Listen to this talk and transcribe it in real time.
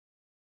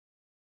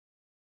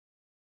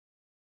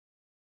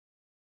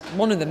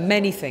one of the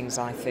many things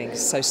I think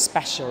is so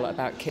special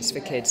about Kids for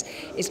Kids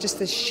is just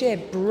the sheer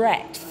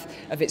breadth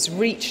of its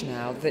reach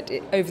now, that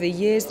over the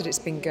years that it's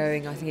been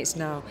going, I think it's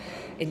now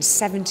in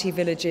 70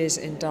 villages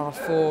in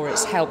Darfur.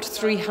 It's helped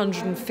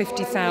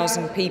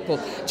 350,000 people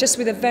just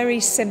with a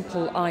very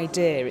simple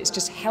idea. It's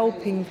just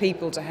helping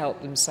people to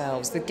help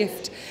themselves. The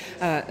gift,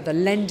 the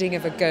lending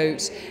of a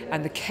goat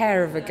and the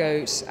care of a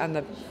goat and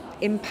the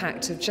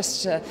impact of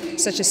just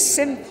such a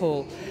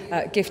simple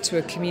gift to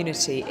a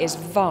community is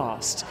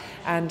vast,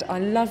 and I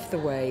love the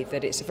way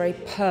that it's a very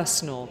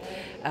personal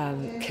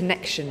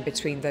connection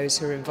between those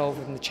who are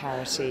involved in the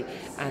charity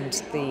and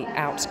the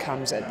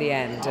outcomes at the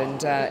end.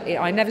 And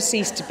I never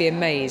cease to be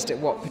amazed at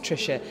what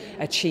Patricia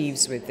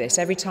achieves with this.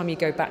 Every time you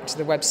go back to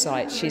the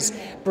website, she's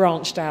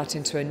branched out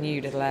into a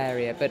new little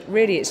area, but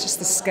really it's just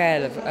the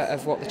scale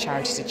of what the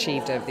charity's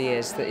achieved over the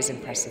years that is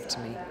impressive to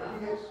me.